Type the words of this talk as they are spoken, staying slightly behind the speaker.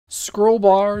Scroll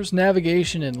bars,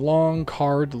 navigation, and long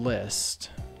card list.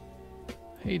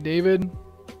 Hey David,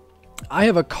 I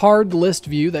have a card list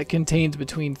view that contains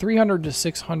between 300 to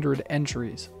 600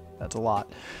 entries. That's a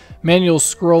lot. Manual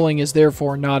scrolling is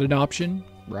therefore not an option.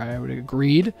 I would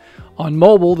agreed. On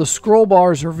mobile, the scroll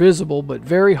bars are visible but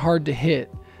very hard to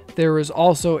hit. There is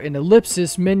also an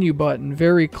ellipsis menu button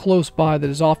very close by that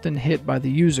is often hit by the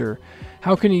user.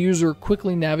 How can a user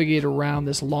quickly navigate around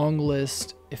this long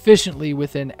list efficiently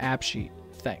within AppSheet?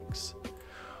 Thanks.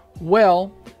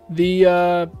 Well, the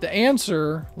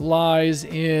answer lies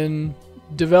in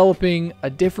developing a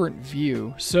different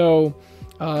view. So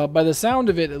by the sound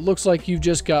of it, it looks like you've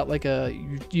just got like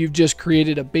you've just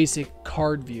created a basic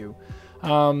card view.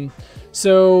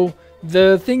 So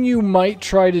the thing you might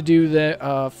try to do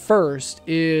that first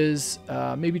is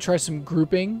maybe try some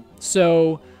grouping.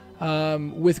 So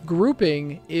with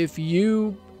grouping, if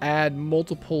you add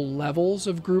multiple levels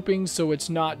of grouping, so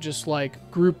it's not just like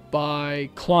group by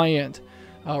client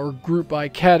or group by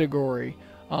category.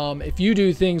 If you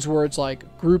do things where it's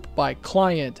like group by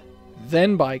client,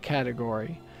 then by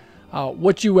category,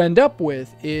 what you end up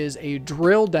with is a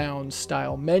drill down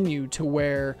style menu to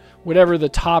where whatever the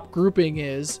top grouping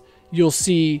is, you'll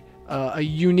see a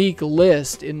unique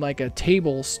list in like a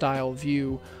table style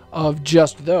view of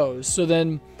just those. So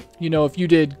then, you know, if you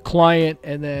did client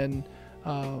and then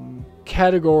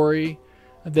category,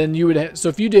 then you would have, so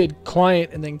if you did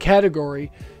client and then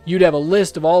category, you'd have a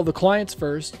list of all the clients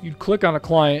first. You'd click on a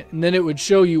client and then it would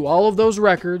show you all of those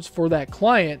records for that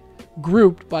client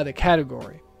grouped by the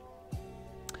category.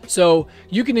 So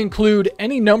you can include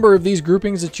any number of these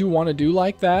groupings that you want to do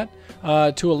like that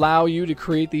to allow you to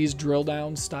create these drill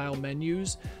down style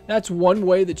menus. That's one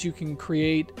way that you can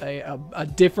create a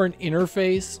different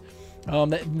interface.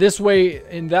 This way,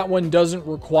 and that one doesn't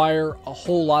require a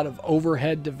whole lot of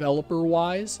overhead developer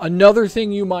wise. Another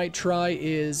thing you might try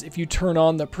is if you turn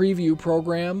on the preview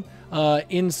program,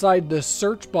 inside the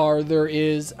search bar, there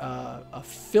is a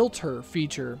filter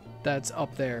feature that's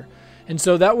up there. And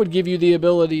so that would give you the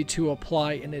ability to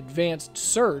apply an advanced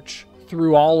search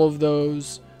through all of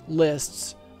those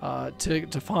lists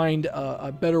to find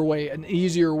a better way, an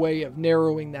easier way of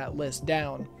narrowing that list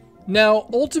down. Now,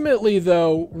 ultimately,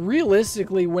 though,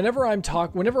 realistically, whenever I'm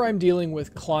dealing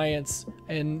with clients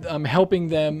and I'm helping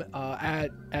them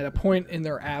at a point in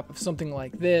their app of something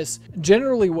like this,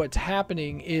 generally what's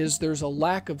happening is there's a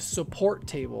lack of support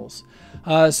tables.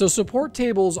 So support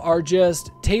tables are just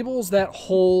tables that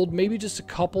hold maybe just a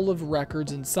couple of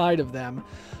records inside of them.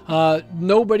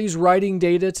 Nobody's writing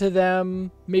data to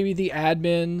them. Maybe the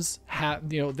admins have,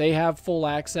 they have full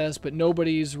access, but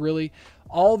nobody's really,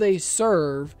 all they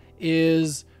serve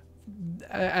is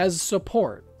as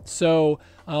support. So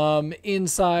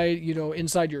inside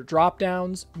your drop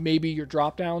downs, maybe your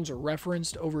drop downs are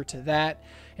referenced over to that.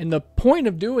 And the point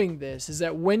of doing this is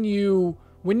that when you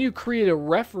create a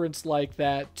reference like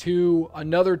that to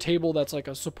another table that's like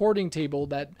a supporting table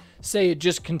that, say, it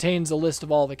just contains a list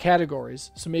of all the categories.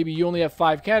 So maybe you only have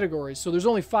 5 categories. So there's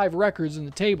only 5 records in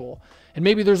the table. And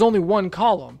maybe there's only one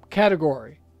column,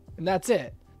 category. And that's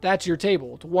it. That's your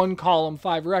table. It's 1 column,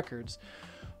 5 records.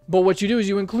 But what you do is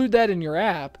you include that in your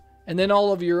app, and then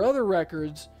all of your other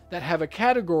records that have a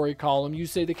category column, you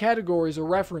say the category is a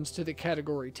reference to the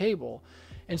category table.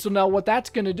 And so now what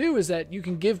that's going to do is that you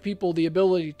can give people the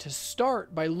ability to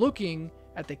start by looking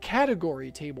at the category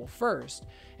table first.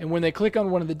 And when they click on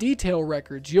one of the detail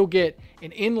records, you'll get an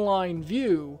inline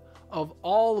view of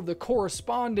all of the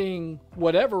corresponding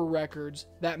whatever records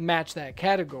that match that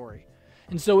category.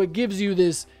 And so it gives you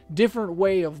this different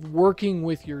way of working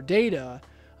with your data,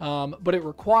 but it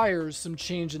requires some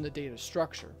change in the data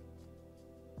structure.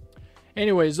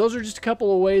 Anyways, those are just a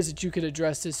couple of ways that you could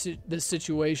address this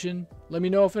situation. Let me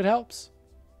know if it helps.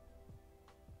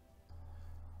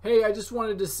 Hey, I just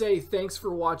wanted to say thanks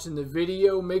for watching the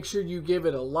video. Make sure you give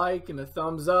it a like and a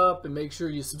thumbs up, and make sure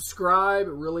you subscribe.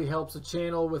 It really helps the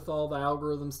channel with all the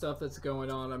algorithm stuff that's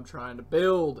going on I'm trying to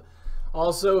build.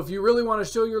 Also, if you really want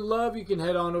to show your love, you can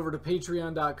head on over to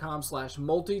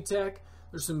patreon.com/multitech.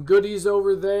 There's some goodies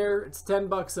over there. It's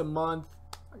 $10 a month.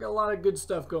 I got a lot of good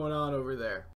stuff going on over there.